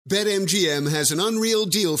BetMGM has an unreal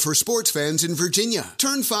deal for sports fans in Virginia.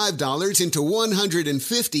 Turn $5 into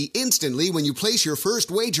 $150 instantly when you place your first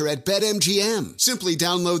wager at BetMGM. Simply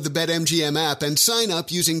download the BetMGM app and sign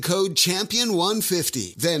up using code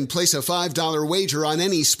CHAMPION150. Then place a $5 wager on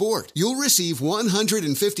any sport. You'll receive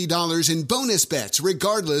 $150 in bonus bets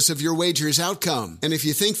regardless of your wager's outcome. And if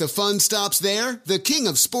you think the fun stops there, the King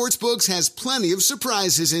of Sportsbooks has plenty of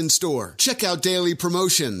surprises in store. Check out daily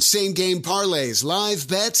promotions, same-game parlays, live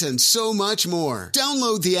bets, and so much more.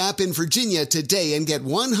 Download the app in Virginia today and get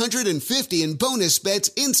 $150 in bonus bets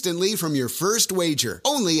instantly from your first wager.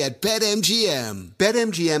 Only at BetMGM.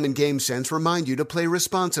 BetMGM and GameSense remind you to play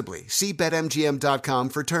responsibly. See BetMGM.com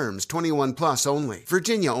for terms. 21 plus only.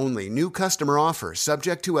 Virginia only. New customer offer.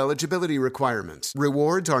 Subject to eligibility requirements.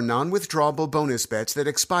 Rewards are non-withdrawable bonus bets that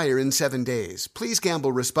expire in 7 days. Please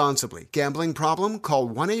gamble responsibly. Gambling problem? Call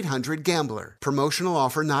 1-800-GAMBLER. Promotional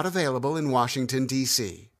offer not available in Washington,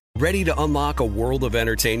 D.C. Ready to unlock a world of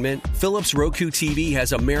entertainment? Philips Roku TV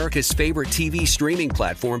has America's favorite TV streaming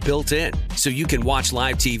platform built in, so you can watch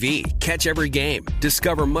live TV, catch every game,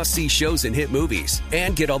 discover must-see shows and hit movies,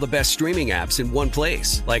 and get all the best streaming apps in one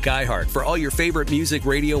place, like iHeart for all your favorite music,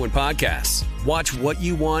 radio, and podcasts. Watch what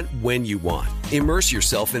you want, when you want. Immerse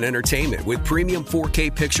yourself in entertainment with premium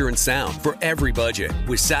 4K picture and sound for every budget,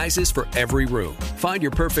 with sizes for every room. Find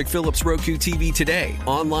your perfect Philips Roku TV today,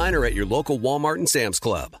 online or at your local Walmart and Sam's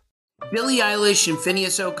Club. Billie Eilish and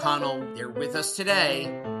Phineas O'Connell, they're with us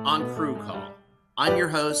today on Crew Call. I'm your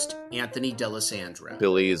host, Anthony D'Alessandro.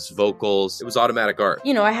 Billie's vocals, it was automatic art.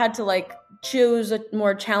 You know, I had to choose a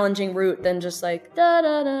more challenging route than just da da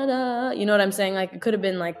da da. You know what I'm saying? It could have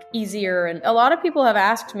been easier. And a lot of people have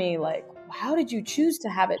asked me how did you choose to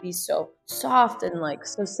have it be so soft and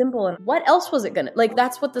so simple? And what else was it gonna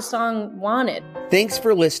that's what the song wanted. Thanks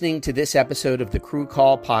for listening to this episode of the Crew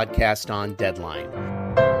Call podcast on Deadline.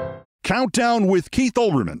 Countdown with Keith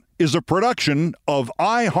Olbermann is a production of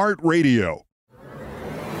iHeartRadio.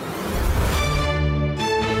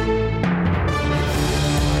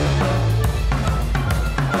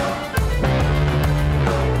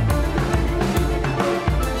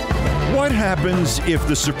 What happens if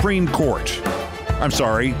the Supreme Court,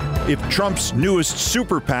 if Trump's newest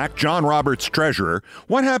super PAC, John Roberts treasurer,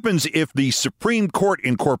 what happens if the Supreme Court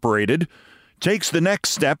Incorporated takes the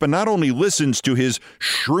next step and not only listens to his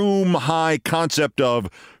shroom-high concept of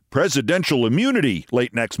presidential immunity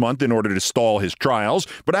late next month in order to stall his trials,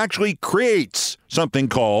 but actually creates something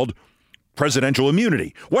called presidential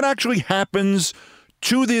immunity? What actually happens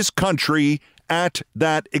to this country at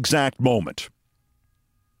that exact moment?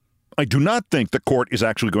 I do not think the court is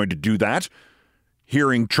actually going to do that,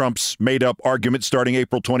 hearing Trump's made-up argument starting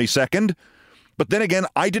April 22nd. But then again,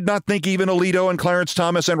 I did not think even Alito and Clarence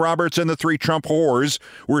Thomas and Roberts and the three Trump whores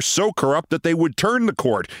were so corrupt that they would turn the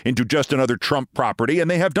court into just another Trump property, and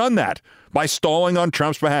they have done that by stalling on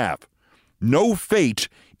Trump's behalf. No fate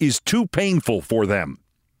is too painful for them.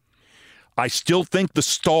 I still think the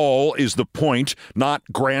stall is the point, not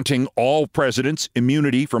granting all presidents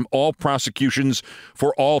immunity from all prosecutions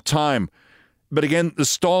for all time. But again, the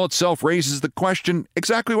stall itself raises the question,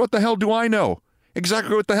 exactly what the hell do I know?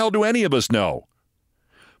 Exactly what the hell do any of us know?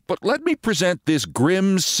 But let me present this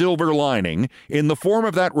grim silver lining in the form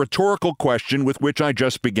of that rhetorical question with which I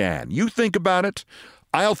just began. You think about it,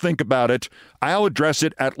 I'll think about it, I'll address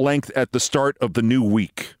it at length at the start of the new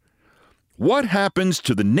week. What happens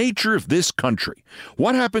to the nature of this country?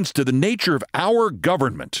 What happens to the nature of our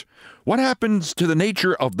government? What happens to the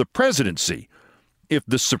nature of the presidency if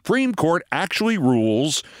the Supreme Court actually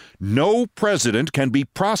rules no president can be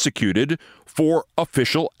prosecuted for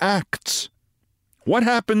official acts? What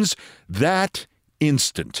happens that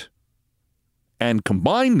instant? And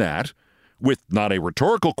combine that with not a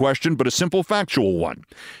rhetorical question, but a simple factual one.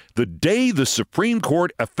 The day the Supreme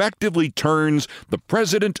Court effectively turns the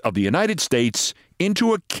President of the United States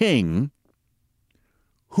into a king,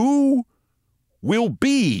 who will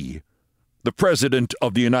be the President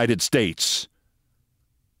of the United States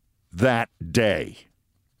that day?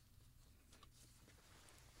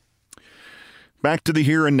 Back to the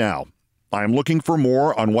here and now. I'm looking for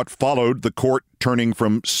more on what followed the court turning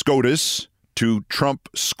from SCOTUS to Trump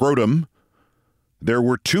scrotum. There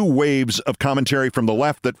were two waves of commentary from the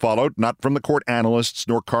left that followed, not from the court analysts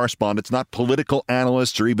nor correspondents, not political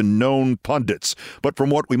analysts or even known pundits, but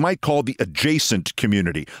from what we might call the adjacent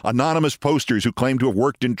community, anonymous posters who claim to have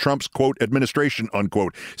worked in Trump's, quote, administration,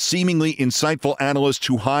 unquote, seemingly insightful analysts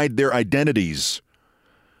who hide their identities.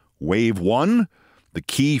 Wave one, the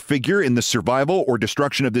key figure in the survival or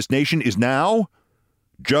destruction of this nation is now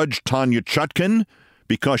Judge Tanya Chutkan,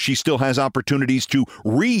 because she still has opportunities to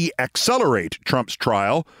re-accelerate Trump's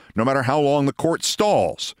trial, no matter how long the court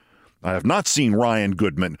stalls. I have not seen Ryan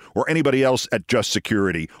Goodman or anybody else at Just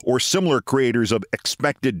Security or similar creators of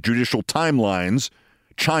expected judicial timelines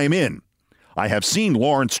chime in. I have seen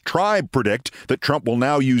Lawrence Tribe predict that Trump will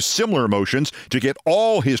now use similar motions to get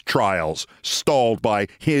all his trials stalled by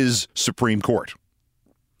his Supreme Court.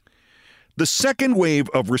 The second wave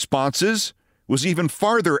of responses was even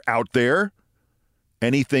farther out there.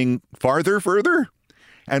 Anything further?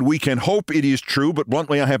 And we can hope it is true, but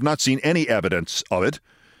bluntly, I have not seen any evidence of it.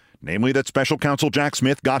 Namely that Special Counsel Jack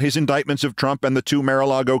Smith got his indictments of Trump and the two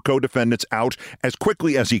Mar-a-Lago co-defendants out as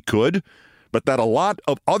quickly as he could, but that a lot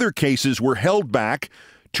of other cases were held back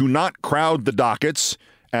to not crowd the dockets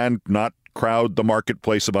and not crowd the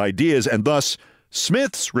marketplace of ideas, and thus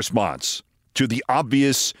Smith's response to the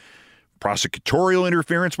obvious prosecutorial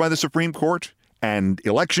interference by the Supreme Court and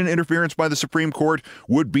election interference by the Supreme Court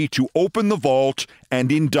would be to open the vault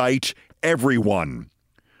and indict everyone.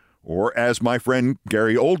 Or as my friend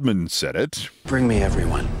Gary Oldman said it, bring me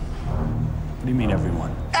everyone. What do you mean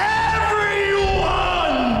everyone? Everyone!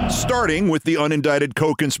 Starting with the unindicted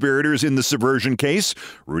co-conspirators in the subversion case,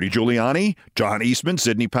 Rudy Giuliani, John Eastman,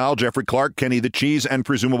 Sidney Powell, Jeffrey Clark, Kenny the Cheese, and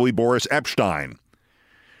presumably Boris Epshteyn.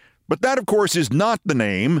 But that, of course, is not the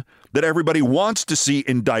name that everybody wants to see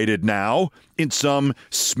indicted now in some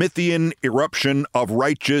Smithian eruption of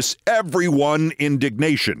righteous everyone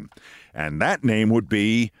indignation. And that name would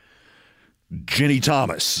be Ginny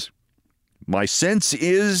Thomas. My sense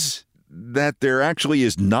is that there actually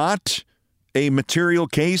is not a material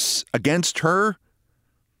case against her.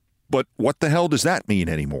 But what the hell does that mean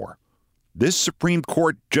anymore? This Supreme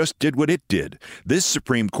Court just did what it did. This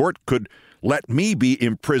Supreme Court could let me be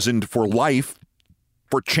imprisoned for life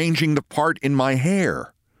for changing the part in my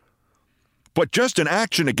hair. But just an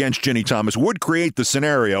action against Ginny Thomas would create the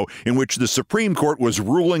scenario in which the Supreme Court was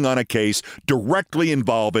ruling on a case directly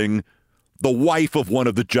involving the wife of one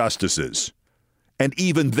of the justices. And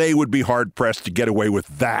even they would be hard-pressed to get away with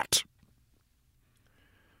that.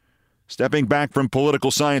 Stepping back from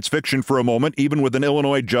political science fiction for a moment, even with an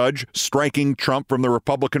Illinois judge striking Trump from the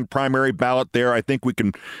Republican primary ballot there, I think we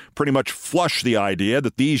can pretty much flush the idea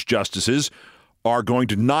that these justices are going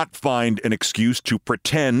to not find an excuse to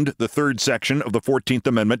pretend the third section of the 14th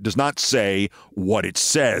Amendment does not say what it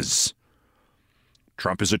says.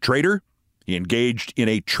 Trump is a traitor. He engaged in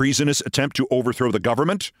a treasonous attempt to overthrow the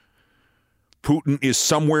government. Putin is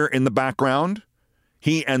somewhere in the background.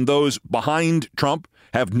 He and those behind Trump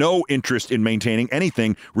have no interest in maintaining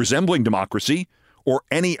anything resembling democracy or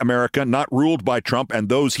any America not ruled by Trump and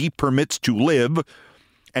those he permits to live.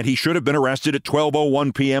 And he should have been arrested at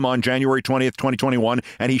 12:01 p.m. on January 20th, 2021,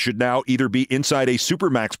 and he should now either be inside a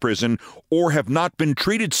supermax prison or have not been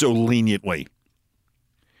treated so leniently.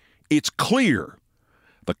 It's clear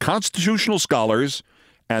the constitutional scholars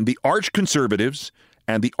and the arch conservatives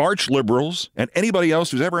and the arch liberals and anybody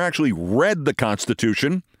else who's ever actually read the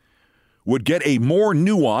Constitution would get a more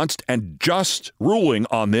nuanced and just ruling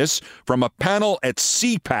on this from a panel at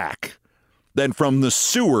CPAC than from the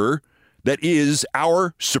sewer that is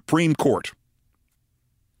our Supreme Court.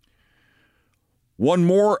 One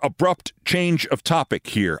more abrupt change of topic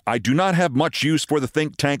here. I do not have much use for the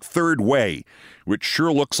think tank Third Way, which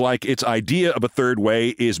sure looks like its idea of a third way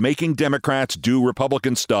is making Democrats do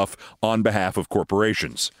Republican stuff on behalf of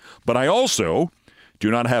corporations. But I also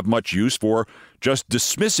do not have much use for just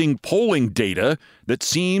dismissing polling data that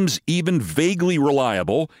seems even vaguely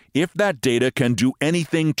reliable if that data can do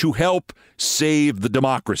anything to help save the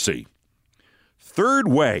democracy. Third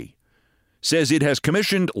Way says it has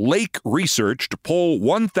commissioned Lake Research to poll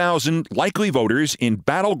 1,000 likely voters in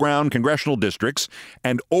battleground congressional districts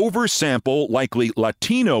and oversample likely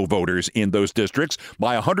Latino voters in those districts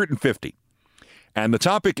by 150. And the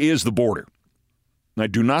topic is the border. I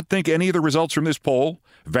do not think any of the results from this poll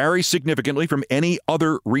vary significantly from any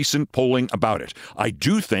other recent polling about it. I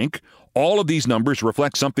do think all of these numbers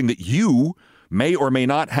reflect something that you may or may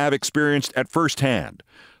not have experienced at firsthand.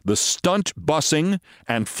 The stunt busing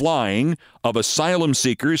and flying of asylum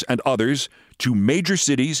seekers and others to major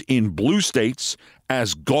cities in blue states,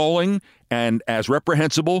 as galling and as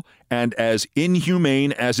reprehensible and as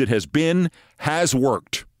inhumane as it has been, has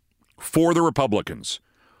worked for the Republicans.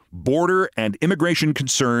 Border and immigration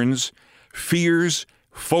concerns, fears,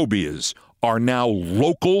 phobias are now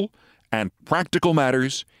local and practical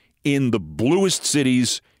matters in the bluest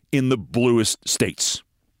cities in the bluest states.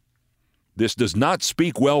 This does not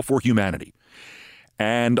speak well for humanity.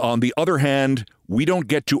 And on the other hand, we don't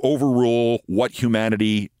get to overrule what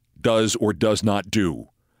humanity does or does not do.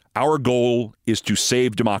 Our goal is to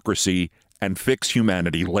save democracy and fix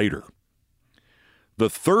humanity later. The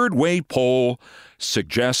Third Way poll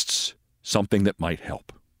suggests something that might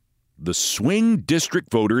help. The swing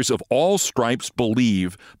district voters of all stripes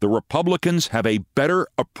believe the Republicans have a better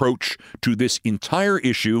approach to this entire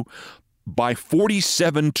issue by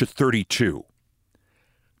 47 to 32.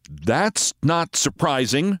 That's not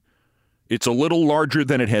surprising. It's a little larger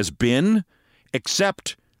than it has been,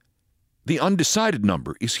 except the undecided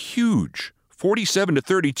number is huge. 47 to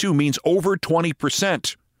 32 means over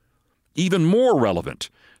 20%. Even more relevant,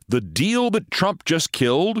 the deal that Trump just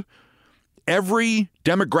killed, every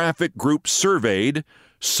demographic group surveyed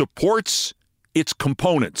supports its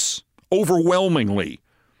components overwhelmingly.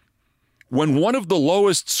 When one of the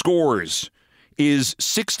lowest scores is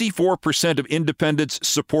 64% of independents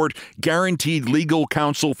support guaranteed legal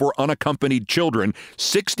counsel for unaccompanied children,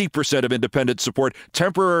 60% of independents support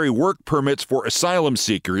temporary work permits for asylum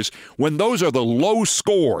seekers, when those are the low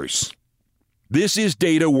scores, this is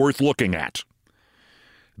data worth looking at.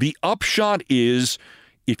 The upshot is,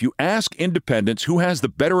 if you ask independents who has the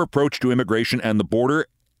better approach to immigration and the border,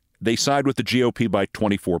 they side with the GOP by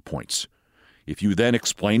 24 points. If you then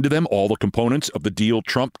explain to them all the components of the deal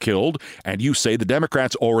Trump killed, and you say the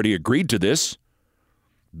Democrats already agreed to this,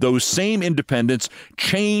 those same independents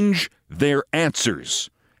change their answers.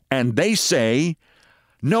 And they say,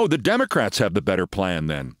 no, the Democrats have the better plan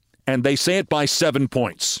then. And they say it by 7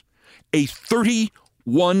 points. A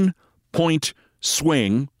 31-point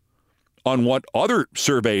swing on what other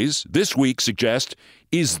surveys this week suggest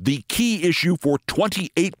is the key issue for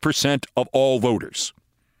 28% of all voters.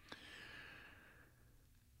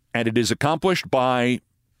 And it is accomplished by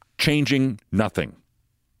changing nothing.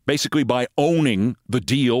 Basically by owning the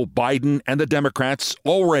deal Biden and the Democrats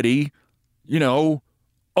already,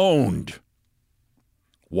 owned.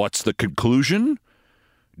 What's the conclusion?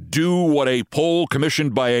 Do what a poll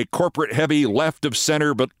commissioned by a corporate-heavy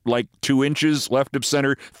left-of-center, but like 2 inches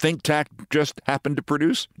left-of-center think tank just happened to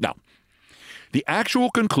produce? No. The actual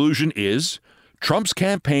conclusion is Trump's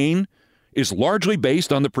campaign is largely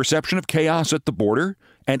based on the perception of chaos at the border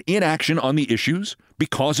and inaction on the issues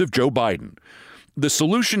because of Joe Biden. The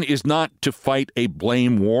solution is not to fight a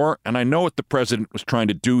blame war, and I know what the president was trying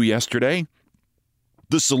to do yesterday.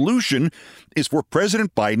 The solution is for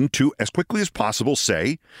President Biden to, as quickly as possible,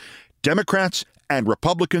 say, Democrats and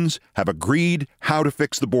Republicans have agreed how to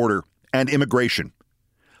fix the border and immigration.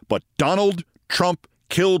 But Donald Trump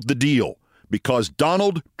killed the deal because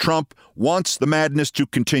Donald Trump wants the madness to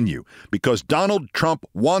continue, because Donald Trump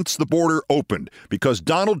wants the border opened, because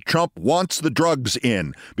Donald Trump wants the drugs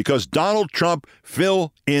in, because Donald Trump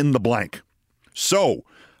fill in the blank. So,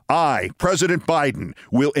 I, President Biden,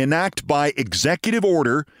 will enact by executive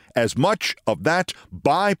order as much of that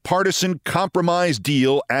bipartisan compromise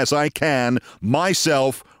deal as I can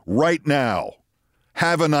myself right now.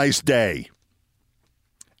 Have a nice day.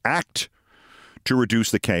 Act to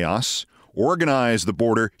reduce the chaos. Organize the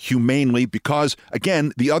border humanely because,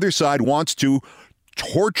 again, the other side wants to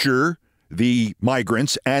torture the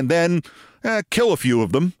migrants and then kill a few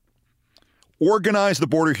of them. Organize the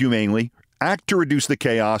border humanely. Act to reduce the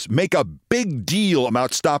chaos, make a big deal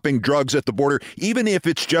about stopping drugs at the border, even if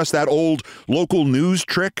it's just that old local news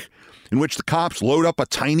trick in which the cops load up a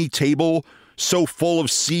tiny table so full of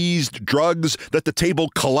seized drugs that the table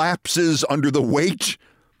collapses under the weight.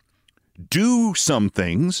 Do some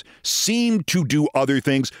things, seem to do other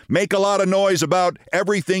things, make a lot of noise about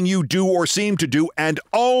everything you do or seem to do, and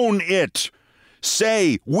own it.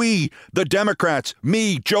 Say, we, the Democrats,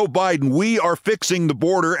 me, Joe Biden, we are fixing the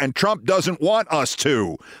border and Trump doesn't want us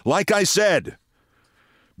to. Like I said,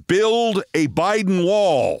 build a Biden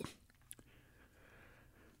wall.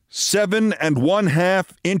 7.5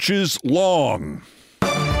 inches long.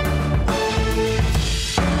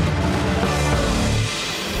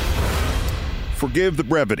 Forgive the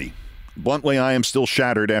brevity. Bluntly, I am still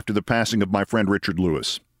shattered after the passing of my friend Richard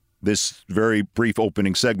Lewis. This very brief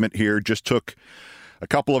opening segment here just took a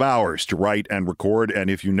couple of hours to write and record, and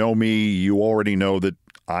if you know me, you already know that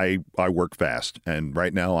I work fast, and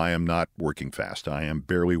right now I am not working fast. I am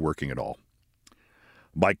barely working at all.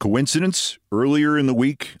 By coincidence, earlier in the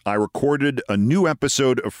week, I recorded a new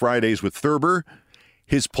episode of Fridays with Thurber,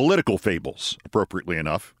 his political fables, appropriately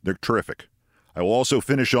enough. They're terrific. I will also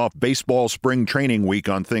finish off baseball spring training week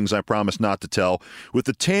on Things I Promise Not to Tell with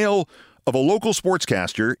the tale of a local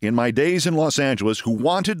sportscaster in my days in Los Angeles who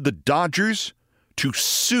wanted the Dodgers to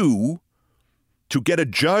sue to get a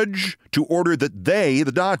judge to order that they,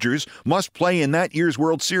 the Dodgers, must play in that year's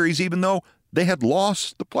World Series even though they had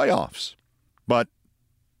lost the playoffs. But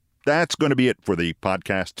that's going to be it for the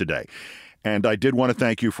podcast today. And I did want to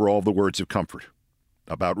thank you for all the words of comfort.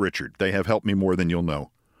 about Richard. They have helped me more than you'll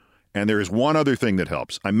know. And there is one other thing that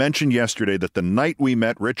helps. I mentioned yesterday that the night we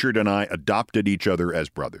met, Richard and I adopted each other as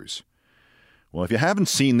brothers. Well, if you haven't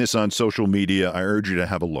seen this on social media, I urge you to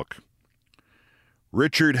have a look.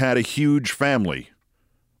 Richard had a huge family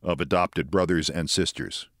of adopted brothers and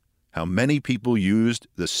sisters. How many people used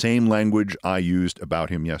the same language I used about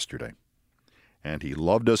him yesterday. And he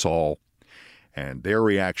loved us all, and their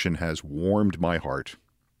reaction has warmed my heart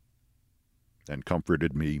and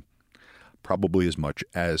comforted me probably as much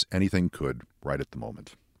as anything could right at the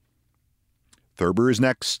moment. Thurber is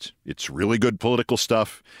next. It's really good political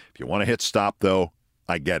stuff. If you want to hit stop, though,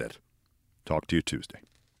 I get it. Talk to you Tuesday.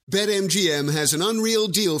 BetMGM has an unreal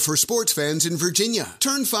deal for sports fans in Virginia.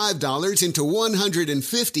 Turn $5 into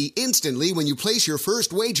 $150 instantly when you place your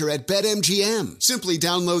first wager at BetMGM. Simply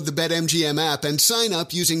download the BetMGM app and sign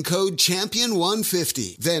up using code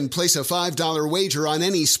CHAMPION150. Then place a $5 wager on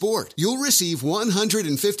any sport. You'll receive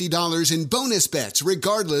 $150 in bonus bets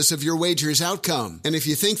regardless of your wager's outcome. And if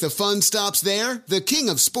you think the fun stops there, the King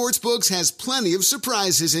of Sportsbooks has plenty of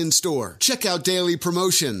surprises in store. Check out daily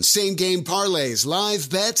promotions, same-game parlays, live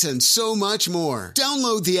bets, and so much more.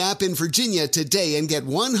 Download the app in Virginia today and get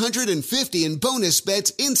 $150 in bonus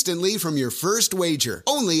bets instantly from your first wager.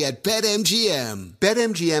 Only at BetMGM.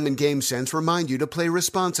 BetMGM and GameSense remind you to play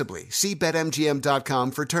responsibly. See BetMGM.com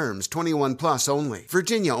for terms. 21 plus only.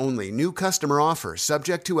 Virginia only. New customer offer.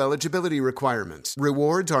 Subject to eligibility requirements.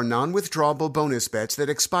 Rewards are non-withdrawable bonus bets that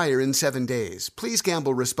expire in 7 days. Please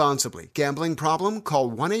gamble responsibly. Gambling problem? Call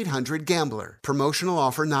 1-800-GAMBLER. Promotional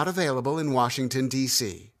offer not available in Washington,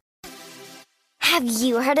 D.C. Have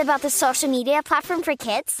you heard about the social media platform for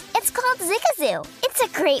kids? It's called Zigazoo. It's a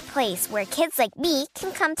great place where kids like me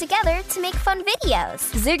can come together to make fun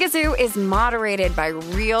videos. Zigazoo is moderated by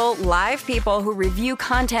real, live people who review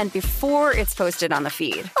content before it's posted on the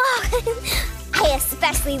feed. Oh, I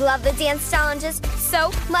especially love the dance challenges.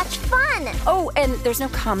 So much fun. Oh, and there's no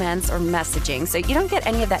comments or messaging, so you don't get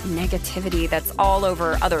any of that negativity that's all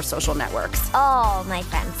over other social networks. Oh, my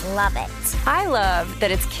friends love it. I love that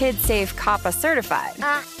it's kid-safe COPPA certified.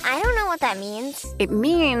 I don't know what that means. It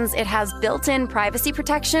means it has built-in privacy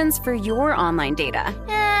protections for your online data.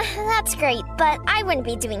 That's great, but I wouldn't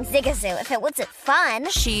be doing Zigazoo if it wasn't fun.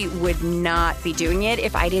 She would not be doing it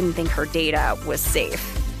if I didn't think her data was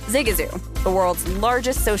safe. Zigazoo, the world's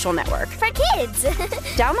largest social network. For kids.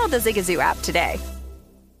 Download the Zigazoo app today.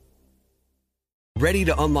 Ready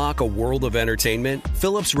to unlock a world of entertainment?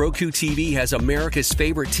 Philips Roku TV has America's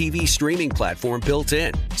favorite TV streaming platform built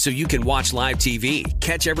in, so you can watch live TV,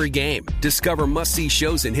 catch every game, discover must-see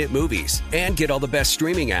shows and hit movies, and get all the best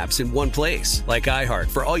streaming apps in one place, like iHeart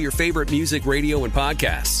for all your favorite music, radio, and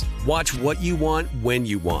podcasts. Watch what you want, when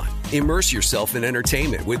you want. Immerse yourself in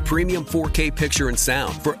entertainment with premium 4K picture and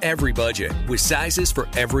sound for every budget, with sizes for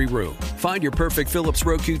every room. Find your perfect Philips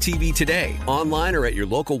Roku TV today, online or at your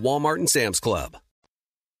local Walmart and Sam's Club.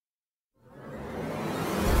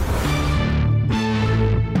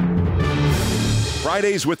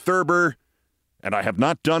 Fridays with Thurber, and I have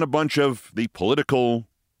not done a bunch of the political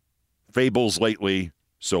fables lately,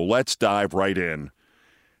 so let's dive right in.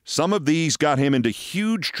 Some of these got him into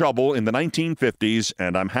huge trouble in the 1950s,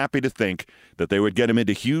 and I'm happy to think that they would get him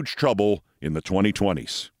into huge trouble in the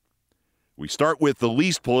 2020s. We start with the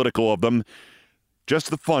least political of them, just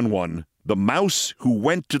the fun one, The Mouse Who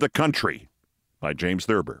Went to the Country by James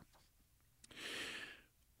Thurber.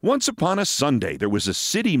 Once upon a Sunday, there was a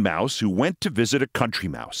city mouse who went to visit a country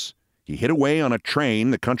mouse. He hid away on a train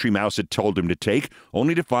the country mouse had told him to take,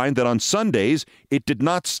 only to find that on Sundays it did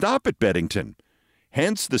not stop at Beddington.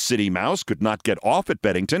 Hence, the city mouse could not get off at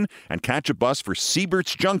Beddington and catch a bus for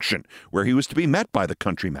Siebert's Junction, where he was to be met by the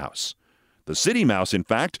country mouse. The city mouse, in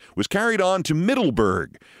fact, was carried on to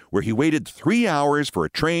Middleburg, where he waited 3 hours for a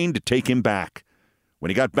train to take him back. When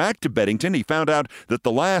he got back to Beddington, he found out that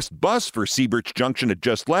the last bus for Siebert's Junction had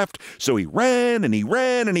just left, so he ran and he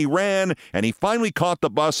ran and he ran, and he finally caught the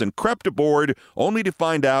bus and crept aboard, only to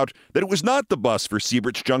find out that it was not the bus for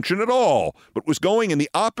Siebert's Junction at all, but was going in the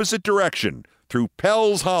opposite direction, through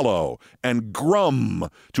Pell's Hollow and Grum,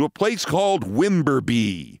 to a place called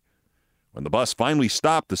Wimberby. When the bus finally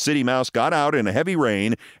stopped, the city mouse got out in a heavy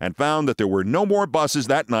rain and found that there were no more buses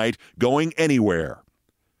that night going anywhere.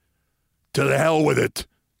 "To the hell with it,"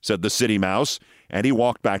 said the city mouse, and he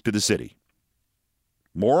walked back to the city.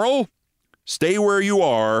 Moral? Stay where you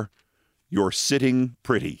are. You're sitting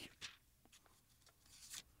pretty.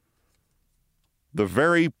 The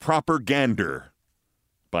Very Proper Gander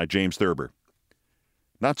by James Thurber.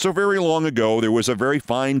 Not so very long ago, there was a very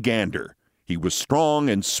fine gander. He was strong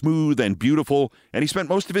and smooth and beautiful, and he spent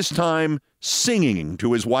most of his time singing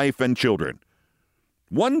to his wife and children.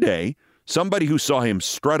 One day, somebody who saw him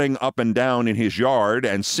strutting up and down in his yard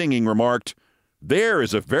and singing remarked, "There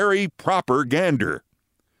is a very proper gander."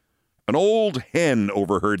 An old hen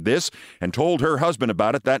overheard this and told her husband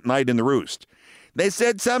about it that night in the roost. "They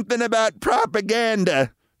said something about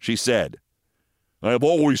propaganda," she said. "I have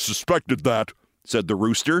always suspected that," said the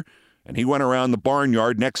rooster, and he went around the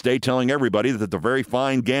barnyard next day telling everybody that the very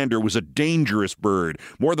fine gander was a dangerous bird,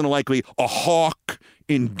 more than likely a hawk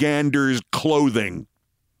in gander's clothing.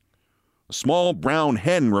 A small brown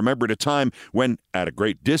hen remembered a time when, at a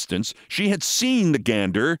great distance, she had seen the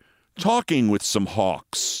gander talking with some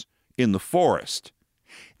hawks in the forest.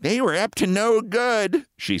 "They were up to no good,"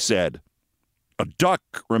 she said. A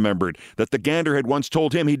duck remembered that the gander had once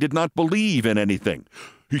told him he did not believe in anything.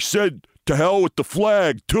 "He said, 'To hell with the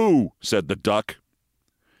flag, too,'" said the duck.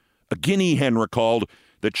 A guinea hen recalled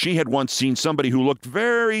that she had once seen somebody who looked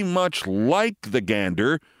very much like the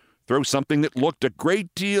gander throw something that looked a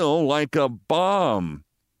great deal like a bomb.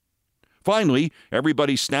 Finally,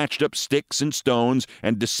 everybody snatched up sticks and stones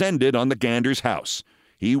and descended on the gander's house.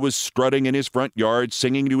 He was strutting in his front yard,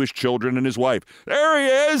 singing to his children and his wife. "There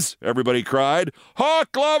he is!" everybody cried.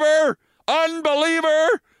 "Hawk lover!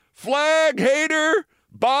 Unbeliever! Flag hater!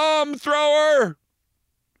 Bomb thrower!"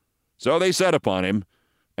 So they set upon him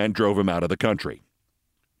and drove him out of the country.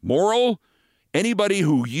 Moral: anybody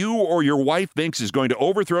who you or your wife thinks is going to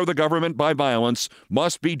overthrow the government by violence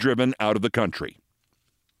must be driven out of the country.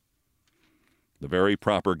 The Very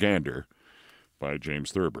Proper Gander by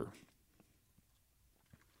James Thurber.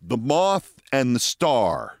 The Moth and the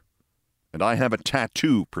Star, and I have a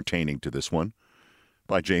tattoo pertaining to this one,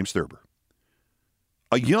 by James Thurber.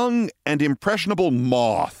 A young and impressionable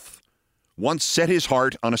moth once set his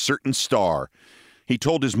heart on a certain star. He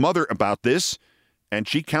told his mother about this, and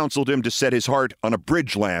she counseled him to set his heart on a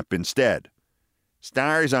bridge lamp instead.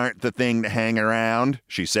 "Stars aren't the thing to hang around,"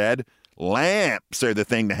 she said. "Lamps are the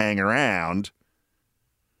thing to hang around."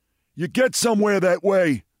 "You get somewhere that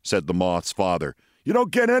way," said the moth's father. "You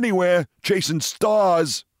don't get anywhere chasing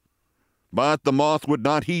stars." But the moth would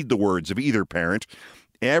not heed the words of either parent.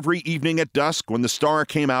 Every evening at dusk, when the star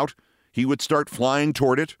came out, he would start flying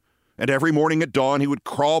toward it, and every morning at dawn he would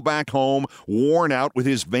crawl back home, worn out with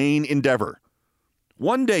his vain endeavor.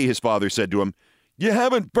 One day his father said to him, "You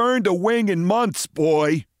haven't burned a wing in months,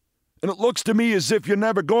 boy, and it looks to me as if you're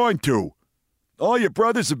never going to. All your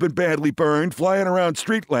brothers have been badly burned, flying around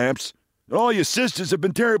street lamps, and all your sisters have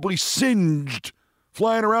been terribly singed,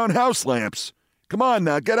 flying around house lamps. Come on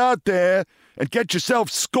now, get out there and get yourself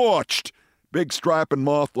scorched. Big strapping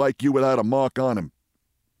moth like you without a mark on him."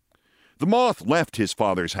 The moth left his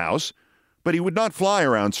father's house, but he would not fly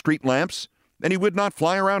around street lamps, and he would not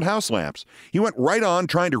fly around house lamps. He went right on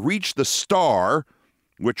trying to reach the star,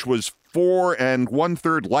 which was 4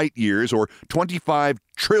 1/3 light years, or 25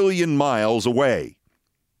 trillion miles away.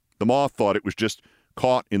 The moth thought it was just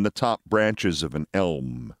caught in the top branches of an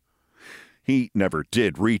elm. He never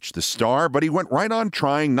did reach the star, but he went right on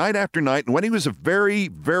trying night after night, and when he was a very,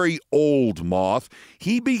 very old moth,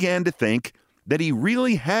 he began to think that he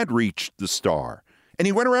really had reached the star, and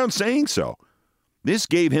he went around saying so. This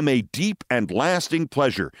gave him a deep and lasting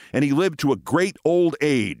pleasure, and he lived to a great old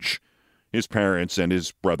age. His parents and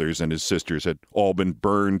his brothers and his sisters had all been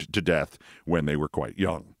burned to death when they were quite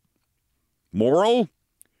young. Moral: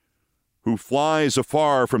 who flies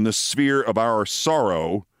afar from the sphere of our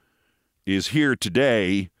sorrow is here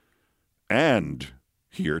today and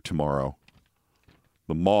here tomorrow.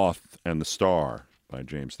 The Moth and the Star by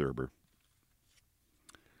James Thurber.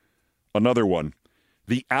 Another one.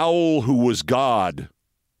 The Owl Who Was God.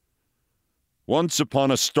 Once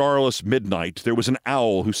upon a starless midnight, there was an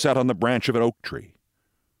owl who sat on the branch of an oak tree.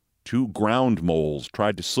 2 ground moles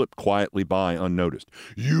tried to slip quietly by unnoticed.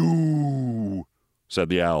 "You," said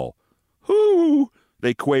the owl. "Who?"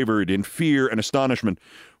 they quavered in fear and astonishment,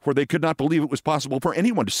 for they could not believe it was possible for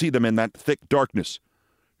anyone to see them in that thick darkness.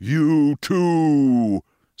 "You too,"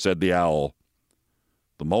 said the owl.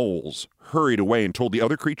 The moles hurried away and told the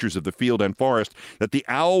other creatures of the field and forest that the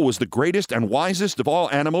owl was the greatest and wisest of all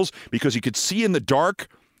animals because he could see in the dark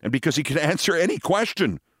and because he could answer any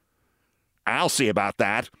question. "I'll see about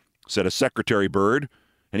that," said a secretary bird,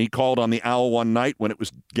 and he called on the owl one night when it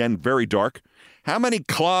was again very dark. "How many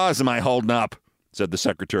claws am I holding up?" said the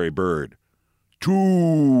secretary bird.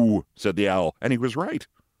 "2," said the owl, and he was right.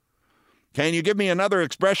 "Can you give me another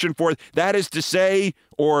expression for that is to say,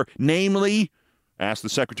 or namely?" asked the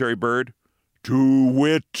secretary bird. "To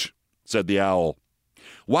wit," said the owl.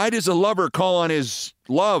 "Why does a lover call on his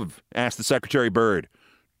love?" asked the secretary bird.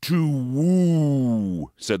 "To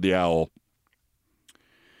woo," said the owl.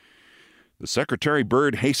 The secretary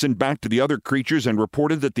bird hastened back to the other creatures and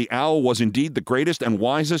reported that the owl was indeed the greatest and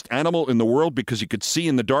wisest animal in the world because he could see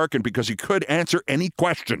in the dark and because he could answer any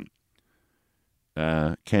question.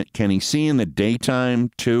 Can he see in the daytime,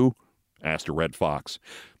 too? Asked a red fox.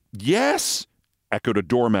 Yes, echoed a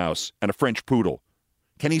dormouse and a French poodle.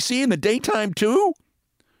 Can he see in the daytime, too?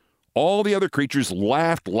 All the other creatures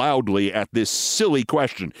laughed loudly at this silly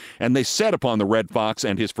question, and they set upon the red fox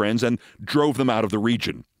and his friends and drove them out of the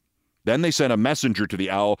region. Then they sent a messenger to the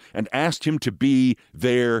owl and asked him to be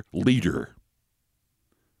their leader.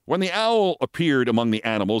 When the owl appeared among the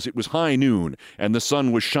animals, it was high noon, and the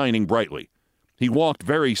sun was shining brightly. He walked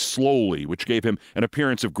very slowly, which gave him an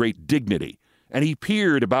appearance of great dignity, and he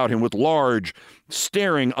peered about him with large,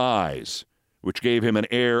 staring eyes, which gave him an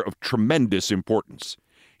air of tremendous importance.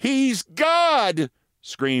 "He's God!"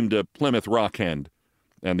 screamed a Plymouth Rock hen,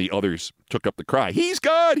 and the others took up the cry, "He's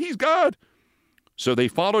God! He's God!" So they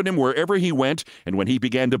followed him wherever he went, and when he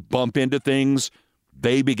began to bump into things,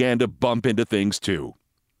 they began to bump into things too.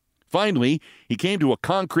 Finally, he came to a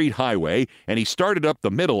concrete highway, and he started up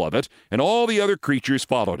the middle of it, and all the other creatures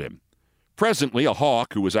followed him. Presently, a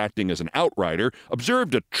hawk, who was acting as an outrider,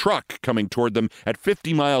 observed a truck coming toward them at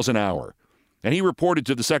 50 miles an hour. And he reported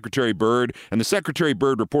to the secretary bird, and the secretary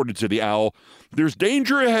bird reported to the owl. "There's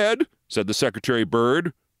danger ahead," said the secretary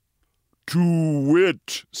bird. "To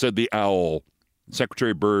wit," said the owl. The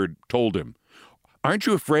secretary bird told him. "Aren't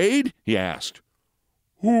you afraid?" he asked.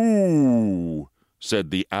 "Who?"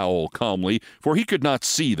 said the owl calmly, for he could not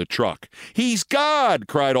see the truck. "He's God!"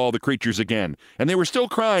 cried all the creatures again, and they were still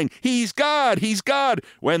crying, "He's God! He's God!"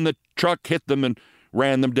 when the truck hit them and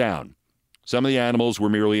ran them down. Some of the animals were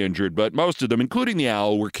merely injured, but most of them, including the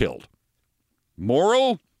owl, were killed.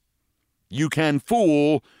 Moral? You can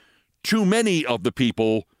fool too many of the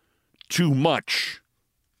people too much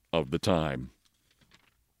of the time.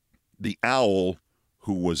 The Owl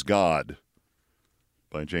Who Was God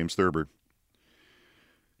by James Thurber.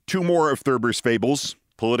 Two more of Thurber's fables,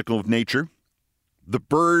 political of nature. The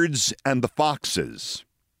Birds and the Foxes.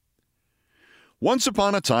 Once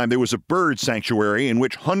upon a time, there was a bird sanctuary in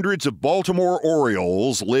which hundreds of Baltimore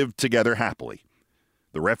Orioles lived together happily.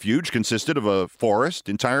 The refuge consisted of a forest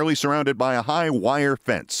entirely surrounded by a high wire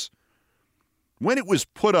fence. When it was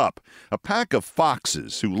put up, a pack of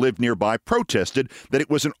foxes who lived nearby protested that it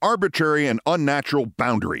was an arbitrary and unnatural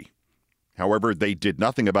boundary. However, they did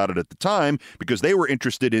nothing about it at the time because they were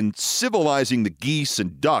interested in civilizing the geese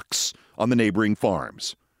and ducks on the neighboring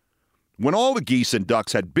farms. When all the geese and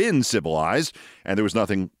ducks had been civilized and there was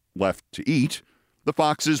nothing left to eat, the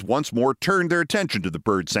foxes once more turned their attention to the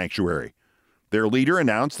bird sanctuary. Their leader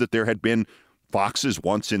announced that there had been foxes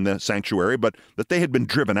once in the sanctuary, but that they had been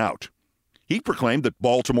driven out. He proclaimed that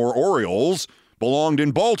Baltimore Orioles belonged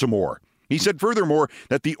in Baltimore. He said furthermore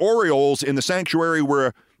that the Orioles in the sanctuary were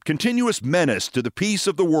a continuous menace to the peace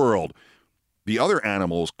of the world. The other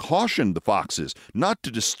animals cautioned the foxes not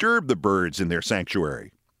to disturb the birds in their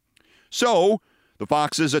sanctuary. So, the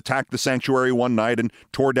foxes attacked the sanctuary one night and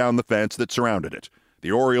tore down the fence that surrounded it.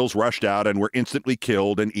 The Orioles rushed out and were instantly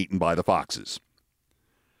killed and eaten by the foxes.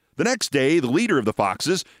 The next day, the leader of the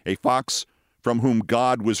foxes, a fox from whom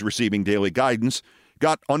God was receiving daily guidance,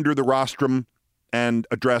 got under the rostrum and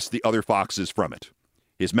addressed the other foxes from it.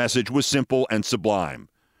 His message was simple and sublime.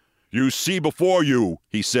 "You see before you,"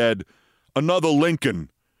 he said, "another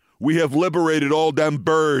Lincoln. We have liberated all them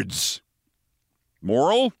birds."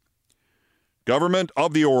 Moral? Government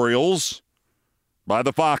of the Orioles, by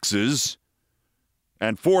the foxes,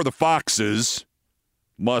 and for the foxes,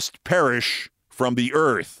 must perish from the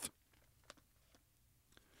earth.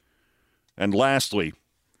 And lastly,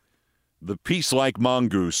 The Peace-Like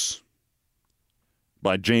Mongoose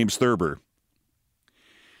by James Thurber.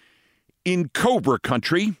 In Cobra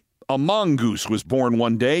country, a mongoose was born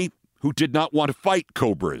one day who did not want to fight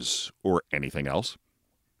cobras or anything else.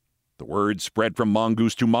 The word spread from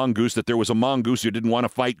mongoose to mongoose that there was a mongoose who didn't want to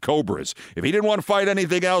fight cobras. If he didn't want to fight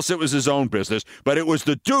anything else, it was his own business. But it was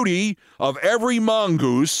the duty of every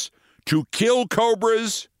mongoose to kill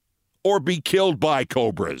cobras or be killed by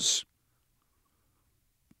cobras.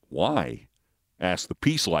 Why? Asked the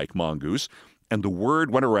peace-like mongoose, and the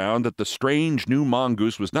word went around that the strange new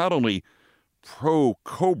mongoose was not only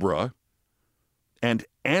pro-cobra and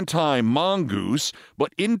anti-mongoose,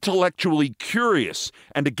 but intellectually curious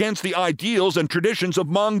and against the ideals and traditions of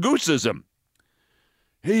mongoosism.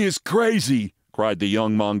 "He is crazy," cried the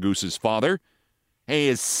young mongoose's father. "He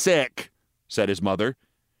is sick," said his mother.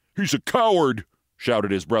 "He's a coward,"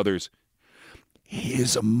 shouted his brothers. "He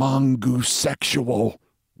is a mongoose-sexual,"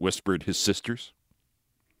 whispered his sisters.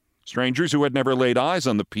 Strangers who had never laid eyes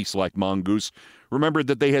on the peace-like mongoose remembered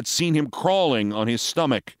that they had seen him crawling on his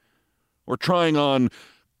stomach, or trying on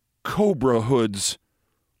cobra hoods,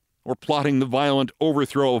 or plotting the violent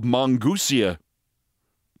overthrow of Mongoosia.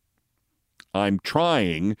 "I'm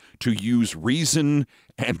trying to use reason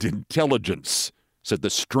and intelligence," said the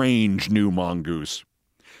strange new mongoose.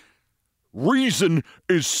 "Reason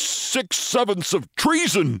is 6/7 of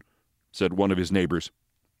treason," said one of his neighbors.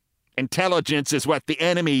 "Intelligence is what the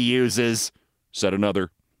enemy uses," said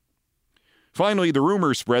another. Finally, the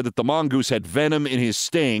rumor spread that the mongoose had venom in his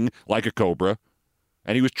sting, like a cobra,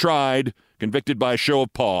 and he was tried, convicted by a show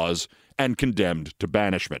of paws, and condemned to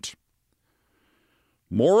banishment.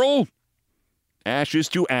 Moral? Ashes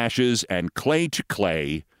to ashes and clay to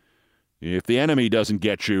clay. If the enemy doesn't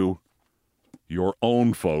get you, your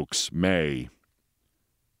own folks may.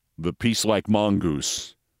 The Peace-Like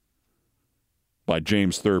Mongoose by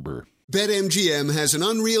James Thurber. BetMGM has an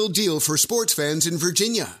unreal deal for sports fans in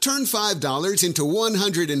Virginia. Turn $5 into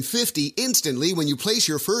 $150 instantly when you place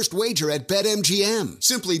your first wager at BetMGM.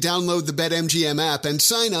 Simply download the BetMGM app and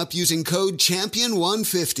sign up using code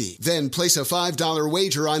CHAMPION150. Then place a $5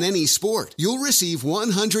 wager on any sport. You'll receive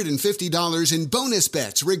 $150 in bonus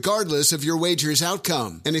bets regardless of your wager's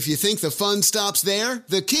outcome. And if you think the fun stops there,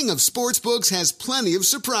 the King of Sportsbooks has plenty of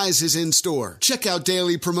surprises in store. Check out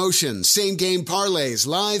daily promotions, same-game parlays,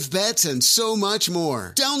 live bets, and so much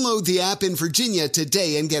more. Download the app in Virginia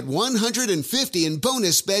today and get $150 in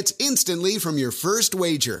bonus bets instantly from your first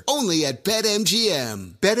wager. Only at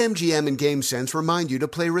BetMGM. BetMGM and GameSense remind you to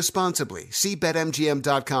play responsibly. See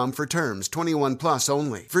BetMGM.com for terms. 21 plus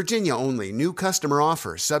only. Virginia only. New customer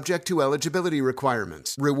offer. Subject to eligibility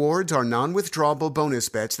requirements. Rewards are non-withdrawable bonus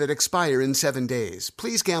bets that expire in 7 days.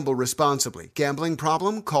 Please gamble responsibly. Gambling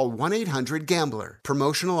problem? Call 1-800-GAMBLER.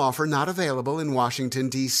 Promotional offer not available in Washington,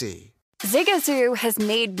 D.C. Zigazoo has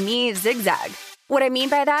made me zigzag. What I mean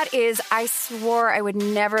by that is I swore I would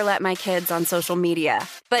never let my kids on social media,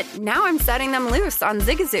 but now I'm setting them loose on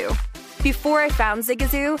Zigazoo. Before I found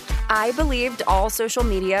Zigazoo, I believed all social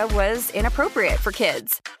media was inappropriate for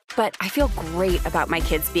kids. But I feel great about my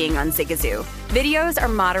kids being on Zigazoo. Videos are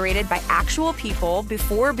moderated by actual people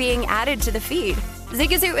before being added to the feed.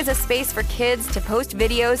 Zigazoo is a space for kids to post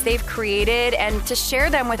videos they've created and to share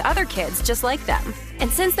them with other kids just like them. And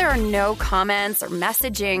since there are no comments or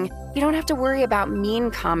messaging, you don't have to worry about mean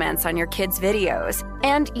comments on your kids' videos.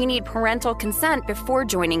 And you need parental consent before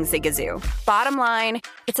joining Zigazoo. Bottom line,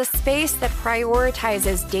 it's a space that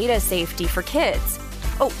prioritizes data safety for kids.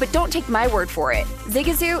 Oh, but don't take my word for it.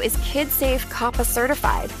 Zigazoo is KidSafe COPPA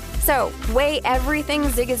certified. So weigh everything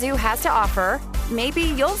Zigazoo has to offer. Maybe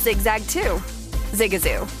you'll zigzag too.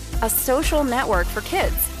 Zigazoo, a social network for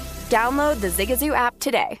kids. Download the Zigazoo app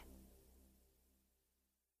today.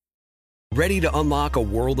 Ready to unlock a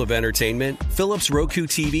world of entertainment? Philips Roku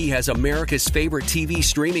TV has America's favorite TV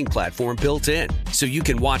streaming platform built in, so you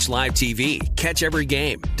can watch live TV, catch every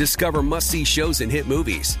game, discover must-see shows and hit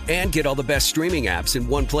movies, and get all the best streaming apps in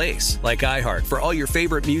one place, like iHeart for all your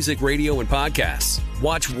favorite music, radio, and podcasts.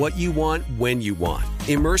 Watch what you want, when you want.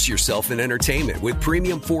 Immerse yourself in entertainment with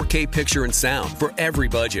premium 4K picture and sound for every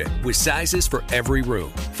budget, with sizes for every room.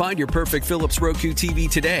 Find your perfect Philips Roku TV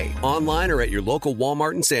today, online or at your local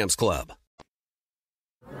Walmart and Sam's Club.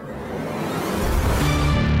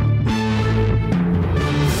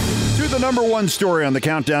 The number one story on the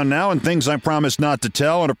countdown now, and things I promised not to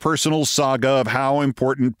tell, and a personal saga of how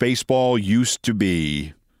important baseball used to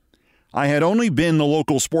be. I had only been the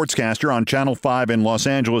local sportscaster on Channel 5 in Los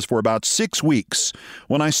Angeles for about 6 weeks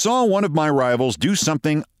when I saw one of my rivals do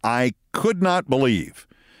something I could not believe.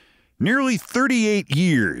 Nearly 38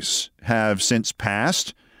 years have since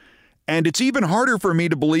passed, and it's even harder for me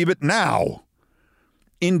to believe it now.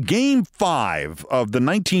 In Game 5 of the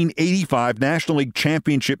 1985 National League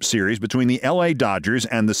Championship Series between the LA Dodgers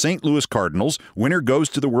and the St. Louis Cardinals, winner goes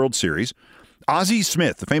to the World Series, Ozzie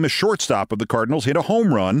Smith, the famous shortstop of the Cardinals, hit a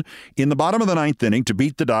home run in the bottom of the ninth inning to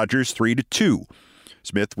beat the Dodgers 3-2.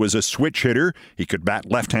 Smith was a switch hitter. He could bat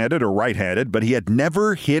left-handed or right-handed, but he had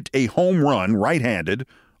never hit a home run right-handed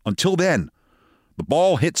until then. The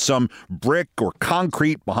ball hit some brick or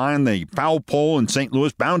concrete behind the foul pole in St.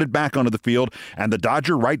 Louis, bounded back onto the field, and the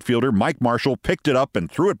Dodger right fielder, Mike Marshall, picked it up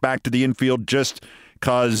and threw it back to the infield just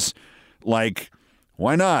because,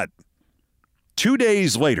 why not? 2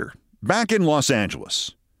 days later, back in Los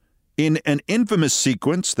Angeles, in an infamous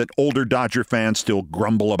sequence that older Dodger fans still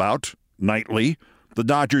grumble about nightly, the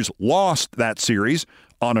Dodgers lost that series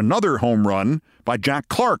on another home run by Jack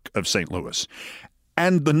Clark of St. Louis.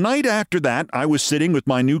 And the night after that, I was sitting with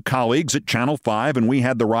my new colleagues at Channel 5, and we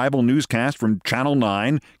had the rival newscast from Channel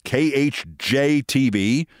 9,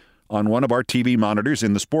 KHJ-TV, on one of our TV monitors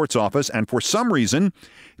in the sports office, and for some reason,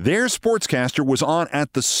 their sportscaster was on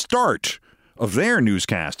at the start of their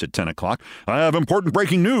newscast at 10 o'clock. "I have important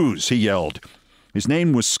breaking news," he yelled. His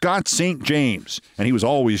name was Scott St. James, and he was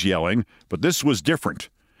always yelling, but this was different.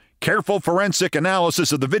 "Careful forensic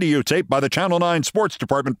analysis of the videotape by the Channel 9 Sports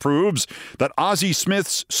Department proves that Ozzie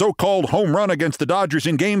Smith's so-called home run against the Dodgers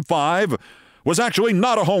in Game 5 was actually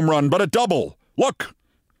not a home run, but a double. Look!"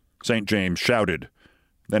 St. James shouted,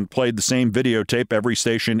 then played the same videotape every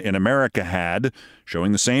station in America had,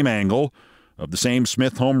 showing the same angle of the same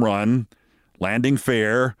Smith home run, landing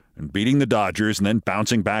fair and beating the Dodgers, and then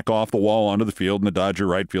bouncing back off the wall onto the field, and the Dodger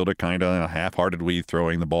right fielder kind of half-heartedly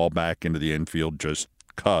throwing the ball back into the infield just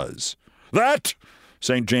 'cause. "That,"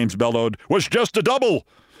 St. James bellowed, "was just a double.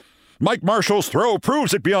 Mike Marshall's throw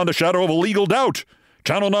proves it beyond a shadow of a legal doubt.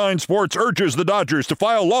 Channel 9 Sports urges the Dodgers to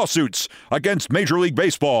file lawsuits against Major League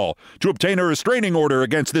Baseball to obtain a restraining order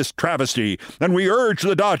against this travesty, and we urge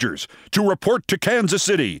the Dodgers to report to Kansas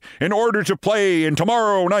City in order to play in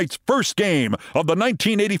tomorrow night's first game of the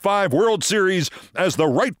 1985 World Series as the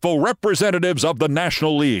rightful representatives of the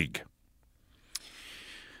National League."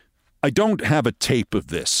 I don't have a tape of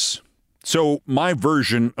this, so my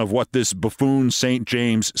version of what this buffoon St.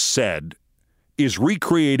 James said is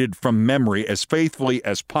recreated from memory as faithfully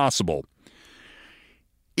as possible.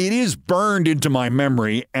 It is burned into my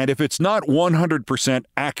memory, and if it's not 100%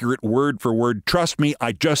 accurate word for word, trust me,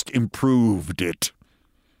 I just improved it.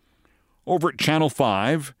 Over at Channel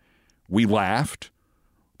 5, we laughed.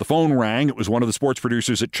 The phone rang. It was one of the sports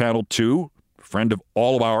producers at Channel 2, a friend of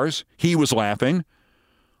all of ours. He was laughing.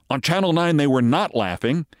 On Channel 9, they were not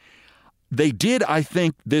laughing. They did, I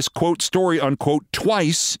think, this quote story, unquote,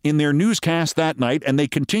 twice in their newscast that night, and they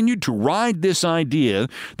continued to ride this idea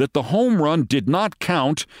that the home run did not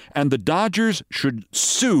count and the Dodgers should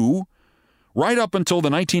sue right up until the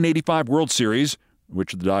 1985 World Series,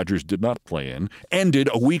 which the Dodgers did not play in, ended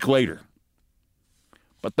a week later.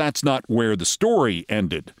 But that's not where the story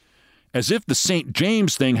ended. As if the St.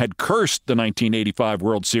 James thing had cursed the 1985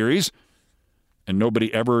 World Series, and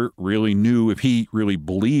nobody ever really knew if he really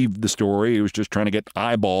believed the story. He was just trying to get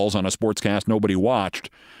eyeballs on a sportscast nobody watched.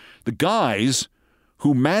 The guys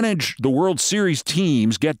who manage the World Series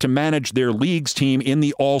teams get to manage their league's team in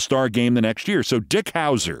the All-Star game the next year. So Dick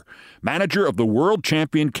Howser, manager of the world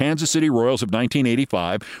champion Kansas City Royals of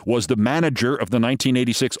 1985, was the manager of the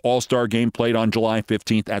 1986 All-Star game played on July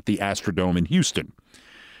 15th at the Astrodome in Houston.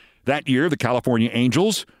 That year, the California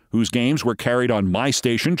Angels, whose games were carried on my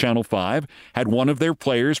station, Channel 5, had one of their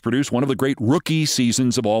players produce one of the great rookie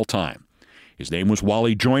seasons of all time. His name was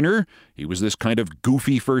Wally Joyner. He was this kind of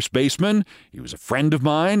goofy first baseman. He was a friend of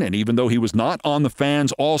mine, and even though he was not on the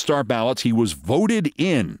fans' all-star ballots, he was voted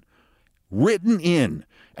in, written in,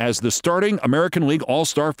 as the starting American League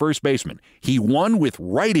all-star first baseman. He won with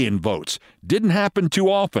write-in votes. Didn't happen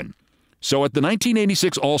too often. So at the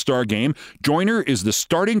 1986 All-Star game, Joyner is the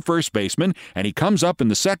starting first baseman, and he comes up in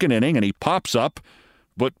the second inning, and he pops up.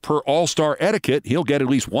 But per All-Star etiquette, he'll get at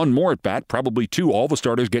least one more at-bat, probably two. All the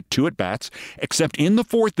starters get two at-bats, except in the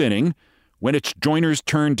fourth inning, when it's Joyner's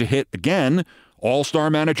turn to hit again,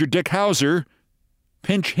 All-Star manager Dick Howser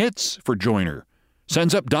pinch hits for Joyner,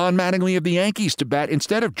 sends up Don Mattingly of the Yankees to bat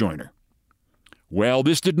instead of Joyner. Well,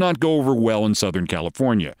 this did not go over well in Southern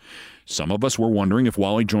California. Some of us were wondering if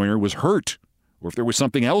Wally Joyner was hurt or if there was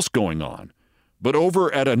something else going on. But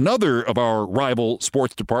over at another of our rival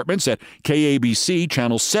sports departments at KABC,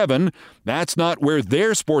 Channel 7, that's not where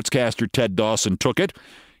their sportscaster Ted Dawson took it.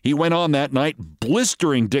 He went on that night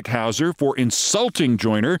blistering Dick Howser for insulting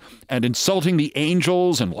Joyner and insulting the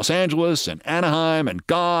Angels and Los Angeles and Anaheim and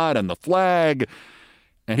God and the flag.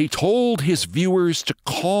 And he told his viewers to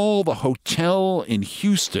call the hotel in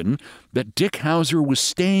Houston that Dick Howser was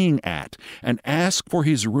staying at and ask for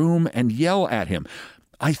his room and yell at him.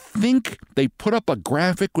 I think they put up a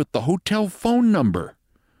graphic with the hotel phone number.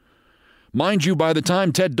 Mind you, by the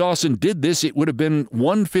time Ted Dawson did this, it would have been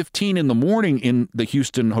 1:15 in the morning in the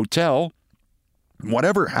Houston hotel.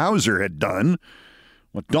 Whatever Howser had done,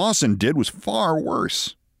 what Dawson did was far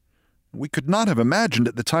worse. We could not have imagined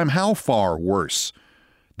at the time how far worse.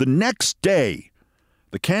 The next day,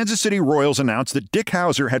 the Kansas City Royals announced that Dick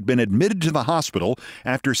Howser had been admitted to the hospital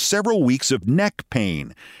after several weeks of neck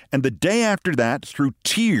pain. And the day after that, through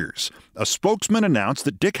tears, a spokesman announced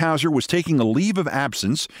that Dick Howser was taking a leave of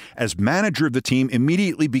absence as manager of the team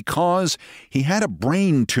immediately because he had a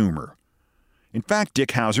brain tumor. In fact, Dick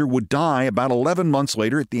Howser would die about 11 months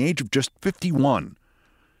later at the age of just 51.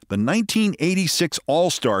 The 1986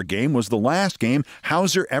 All-Star game was the last game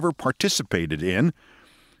Howser ever participated in.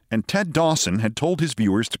 And Ted Dawson had told his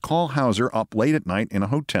viewers to call Hauser up late at night in a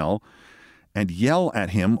hotel and yell at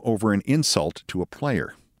him over an insult to a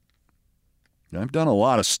player. Now, I've done a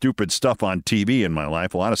lot of stupid stuff on TV in my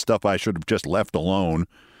life, a lot of stuff I should have just left alone.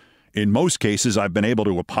 In most cases, I've been able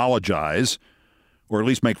to apologize, or at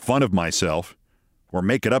least make fun of myself, or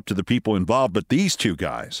make it up to the people involved. But these two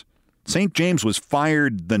guys, St. James was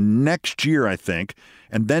fired the next year, I think,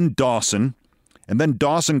 and then Dawson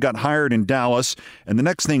got hired in Dallas, and the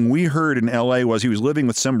next thing we heard in L.A. was he was living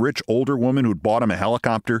with some rich older woman who'd bought him a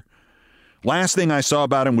helicopter. Last thing I saw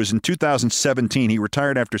about him was in 2017. He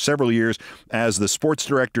retired after several years as the sports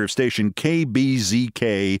director of station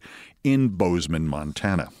KBZK in Bozeman,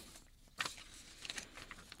 Montana.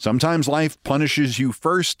 Sometimes life punishes you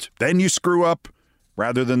first, then you screw up,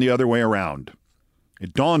 rather than the other way around.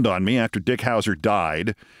 It dawned on me after Dick Hauser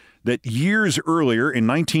died that years earlier in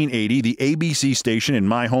 1980, the ABC station in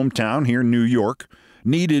my hometown here in New York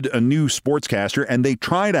needed a new sportscaster, and they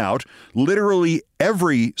tried out literally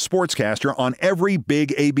every sportscaster on every big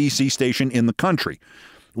ABC station in the country.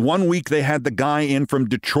 One week they had the guy in from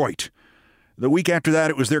Detroit. The week after that,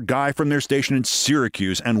 it was their guy from their station in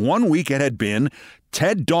Syracuse. And one week it had been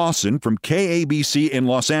Ted Dawson from KABC in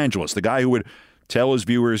Los Angeles, the guy who would tell his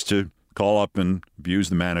viewers to call up and abuse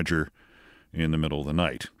the manager in the middle of the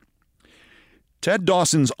night. Ted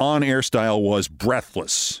Dawson's on-air style was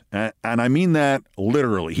breathless, and I mean that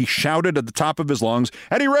literally. He shouted at the top of his lungs,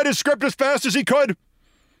 and he read his script as fast as he could.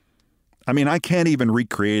 I mean, I can't even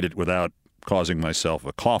recreate it without causing myself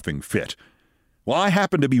a coughing fit. Well, I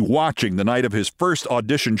happened to be watching the night of his first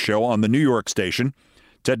audition show on the New York station.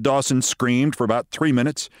 Ted Dawson screamed for about 3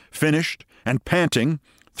 minutes, finished, and panting,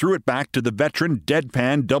 threw it back to the veteran,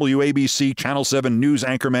 deadpan WABC Channel 7 news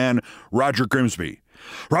anchorman Roger Grimsby.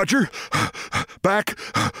 "Roger, back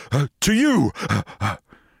to you."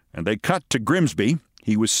 And they cut to Grimsby.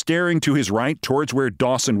 He was staring to his right towards where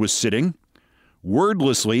Dawson was sitting.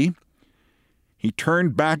 Wordlessly, he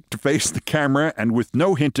turned back to face the camera, and with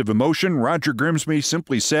no hint of emotion, Roger Grimsby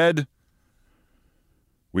simply said,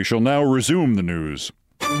 "We shall now resume the news."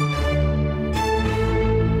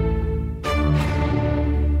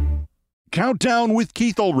 Countdown with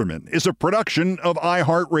Keith Olbermann is a production of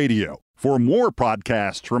iHeartRadio. For more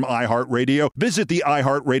podcasts from iHeartRadio, visit the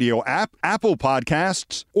iHeartRadio app, Apple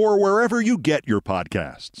Podcasts, or wherever you get your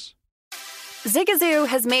podcasts. Zigazoo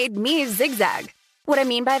has made me zigzag. What I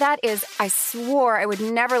mean by that is I swore I would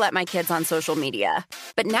never let my kids on social media.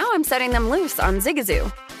 But now I'm setting them loose on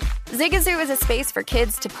Zigazoo. Zigazoo is a space for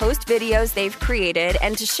kids to post videos they've created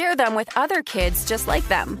and to share them with other kids just like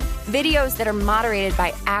them. Videos that are moderated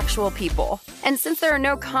by actual people. And since there are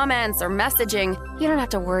no comments or messaging, you don't have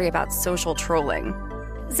to worry about social trolling.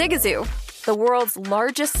 Zigazoo, the world's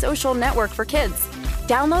largest social network for kids.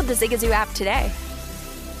 Download the Zigazoo app today.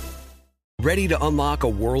 Ready to unlock a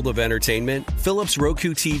world of entertainment? Philips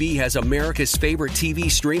Roku TV has America's favorite TV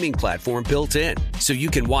streaming platform built in. So you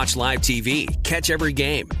can watch live TV, catch every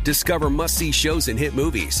game, discover must-see shows and hit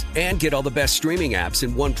movies, and get all the best streaming apps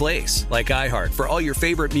in one place. Like iHeart for all your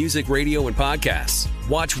favorite music, radio, and podcasts.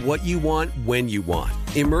 Watch what you want, when you want.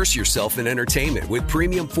 Immerse yourself in entertainment with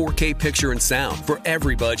premium 4K picture and sound for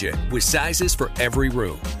every budget, with sizes for every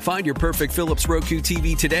room. Find your perfect Philips Roku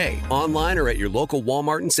TV today, online or at your local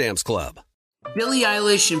Walmart and Sam's Club. Billie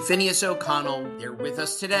Eilish and Phineas O'Connell, they're with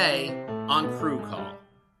us today on Crew Call.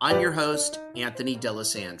 I'm your host, Anthony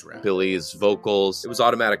D'Alessandro. Billie's vocals, it was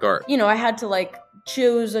automatic art. You know, I had to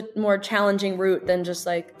choose a more challenging route than just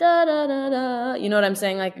da da da da. You know what I'm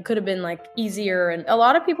saying? It could have been easier. And a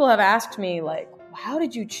lot of people have asked me how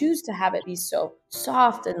did you choose to have it be so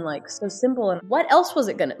soft and so simple? And what else was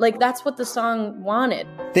it gonna that's what the song wanted.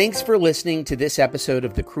 Thanks for listening to this episode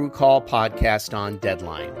of the Crew Call podcast on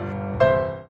Deadline.